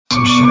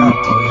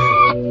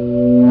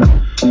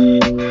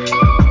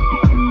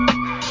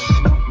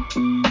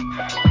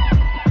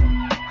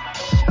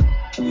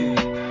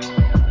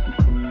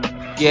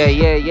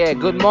Yeah.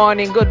 Good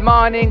morning,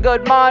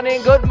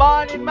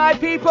 my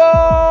people.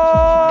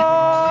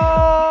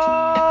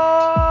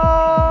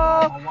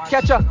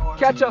 Catch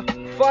up,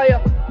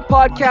 fire.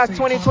 Podcast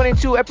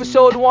 2022,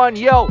 episode 1.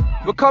 Yo,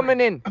 we're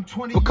coming in.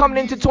 We're coming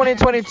into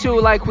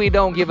 2022 like we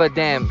don't give a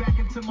damn.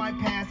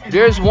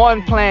 There's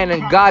one plan,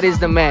 and God is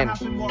the man.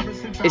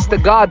 It's the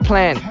God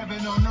plan.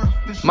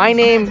 My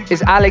name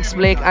is Alex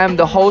Blake. I am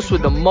the host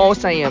with the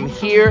most. I am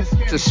here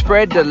to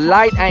spread the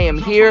light. I am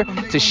here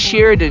to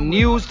share the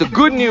news, the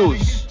good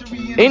news.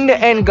 In the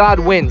end, God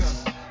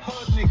wins.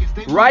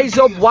 Rise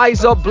up,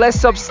 wise up,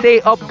 bless up,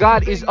 stay up.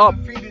 God is up.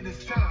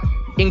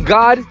 In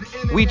God,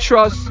 we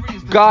trust.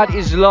 God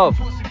is love.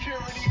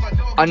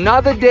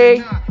 Another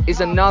day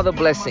is another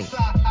blessing.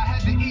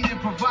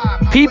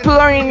 People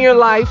are in your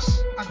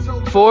lives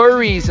for a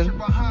reason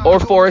or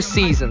for a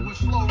season.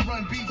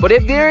 But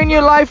if they're in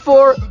your life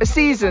for a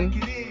season,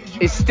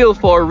 it's still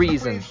for a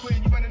reason.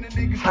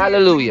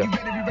 Hallelujah.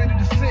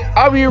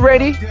 Are we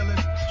ready?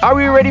 Are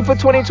we ready for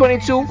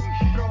 2022?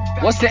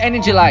 What's the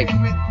energy like?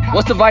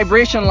 What's the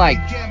vibration like?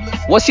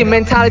 What's your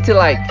mentality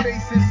like?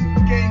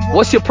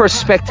 What's your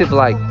perspective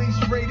like?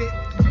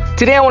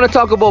 Today I want to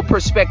talk about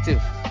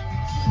perspective.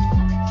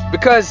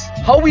 Because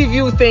how we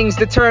view things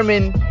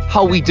determine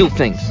how we do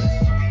things.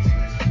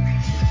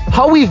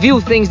 How we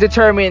view things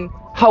determine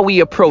how we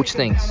approach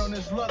things.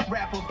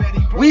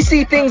 We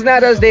see things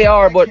not as they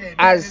are, but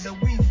as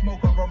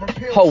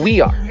how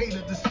we are.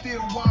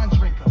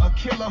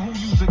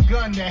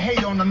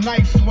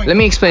 Let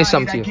me explain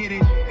something to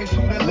you.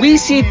 We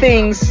see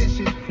things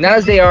not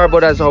as they are,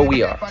 but as how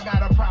we are.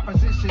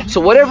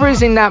 So whatever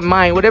is in that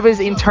mind, whatever is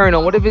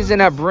internal, whatever is in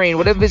that brain,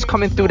 whatever is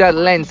coming through that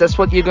lens, that's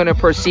what you're going to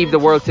perceive the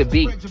world to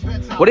be.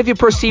 What if you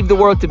perceive the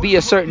world to be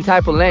a certain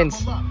type of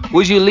lens?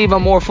 Would you live a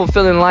more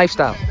fulfilling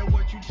lifestyle?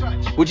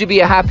 Would you be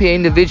a happier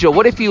individual?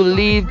 What if you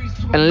lead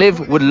and live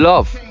with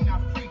love?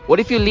 What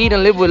if you lead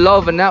and live with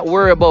love and not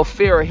worry about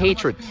fear or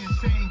hatred?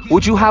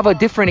 Would you have a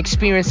different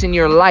experience in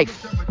your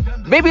life?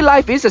 Maybe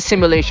life is a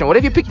simulation. What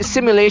if you pick the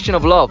simulation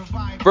of love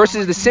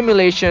versus the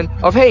simulation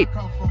of hate?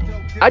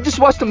 I just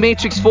watched The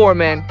Matrix 4,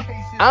 man.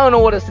 I don't know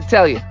what else to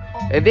tell you.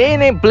 If they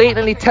ain't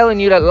blatantly telling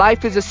you that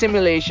life is a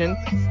simulation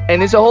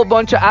and there's a whole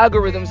bunch of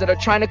algorithms that are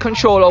trying to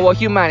control our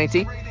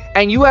humanity,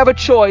 and you have a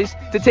choice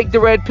to take the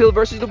red pill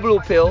versus the blue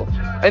pill,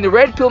 and the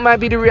red pill might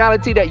be the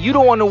reality that you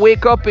don't want to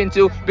wake up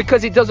into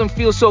because it doesn't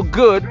feel so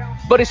good,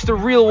 but it's the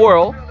real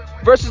world,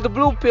 versus the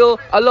blue pill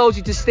allows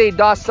you to stay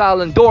docile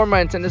and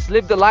dormant and just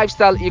live the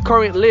lifestyle that you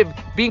currently live,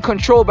 being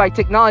controlled by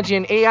technology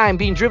and AI and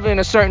being driven in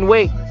a certain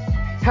way.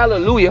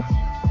 Hallelujah.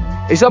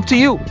 It's up to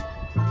you.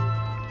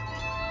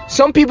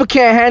 Some people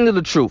can't handle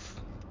the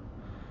truth.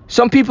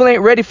 Some people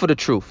ain't ready for the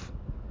truth.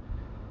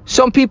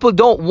 Some people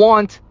don't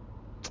want...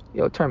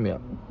 Yo, turn me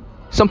up.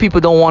 Some people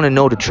don't want to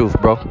know the truth,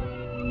 bro.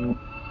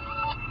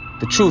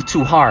 The truth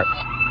too hard.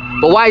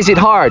 But why is it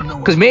hard?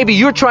 Because maybe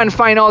you're trying to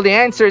find all the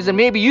answers and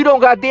maybe you don't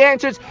got the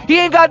answers. He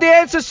ain't got the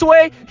answers,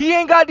 Sway. He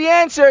ain't got the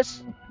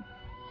answers.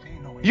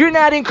 You're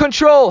not in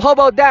control. How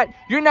about that?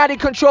 You're not in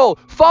control.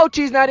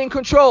 Fauci's not in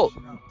control.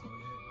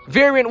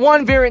 Variant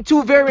 1, variant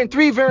 2, variant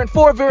 3, variant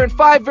 4, variant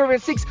 5,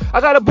 variant 6.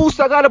 I got a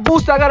booster,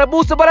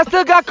 but I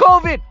still got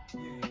COVID.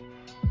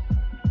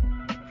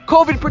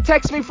 COVID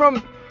protects me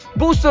from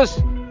boosters,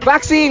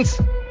 vaccines.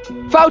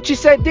 Fauci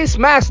said this,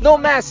 mask, no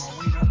mask.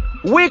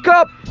 Wake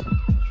up.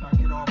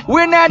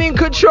 We're not in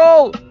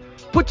control.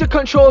 Put your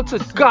control to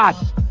God.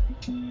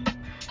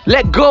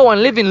 Let go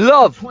and live in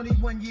love.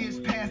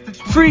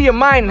 Free your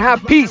mind and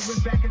have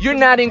peace. You're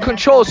not in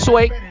control,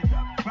 Sway.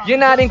 You're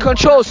not in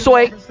control,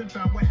 Sway.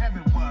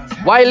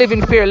 Why live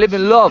in fear? Live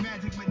in love.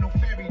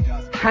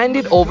 Hand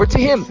it over to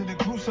Him.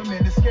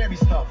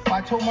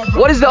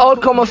 What is the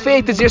outcome of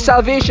faith? Is your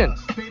salvation.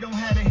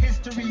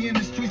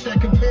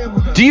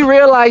 Do you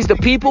realize the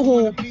people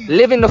who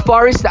live in the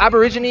forest, the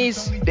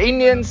Aborigines, the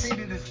Indians,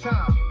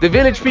 the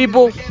village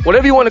people,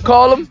 whatever you want to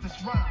call them,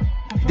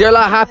 they're a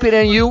lot happier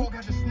than you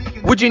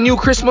with your new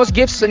Christmas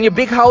gifts and your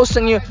big house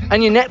and your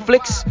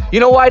Netflix? You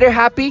know why they're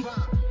happy?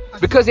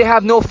 Because they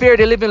have no fear.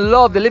 They live in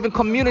love. They live in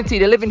community.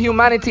 They live in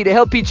humanity. They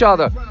help each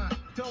other.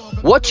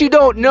 What you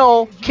don't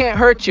know can't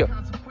hurt you.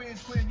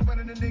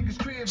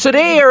 So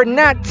they are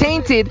not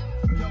tainted.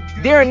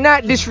 They're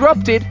not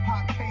disrupted.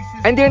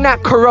 And they're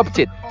not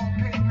corrupted.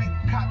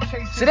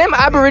 So them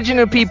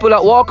Aboriginal people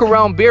that walk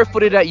around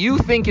barefooted that you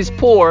think is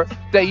poor,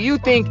 that you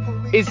think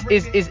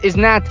is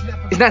not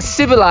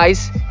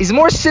civilized, is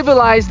more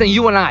civilized than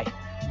you and I.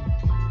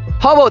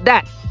 How about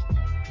that?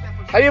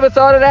 Have you ever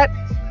thought of that?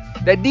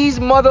 That these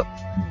mother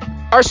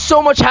are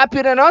so much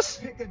happier than us?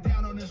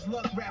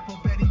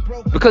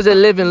 Because they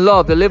live in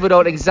love, they live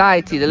without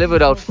anxiety, they live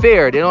without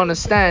fear. They don't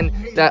understand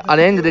that at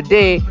the end of the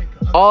day,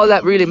 all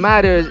that really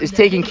matters is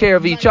taking care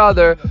of each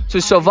other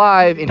to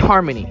survive in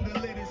harmony.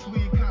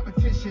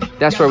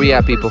 That's where we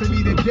at, people.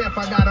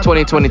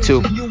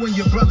 2022.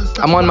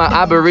 I'm on my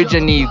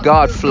Aborigine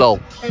God flow.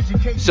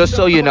 Just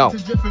so you know.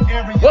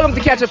 Welcome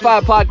to Catch a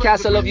Fire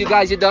Podcast. I love you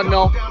guys. You don't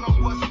know.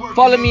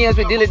 Follow me as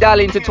we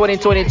dilly-dally into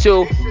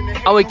 2022.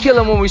 And we kill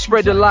them when we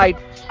spread the light.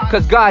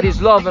 Because God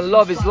is love and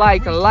love is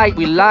light, and light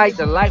we light,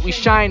 and light we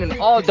shine, and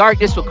all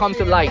darkness will come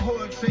to light.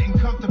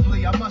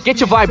 Get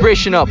your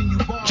vibration up.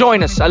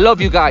 Join us. I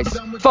love you guys.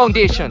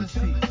 Foundation.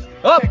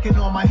 Up. Checking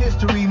on my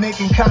history,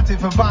 making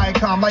content for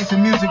Viacom,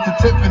 licensing music to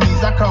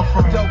Tiffany's. I come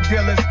from dope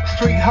dealers,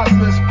 street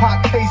hustlers,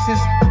 pop cases,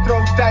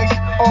 throw dice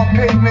on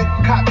pavement,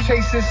 cop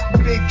chases,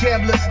 big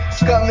gamblers,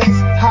 scullies,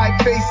 high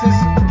faces,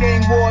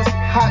 gang wars,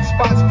 hot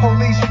spots,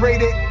 police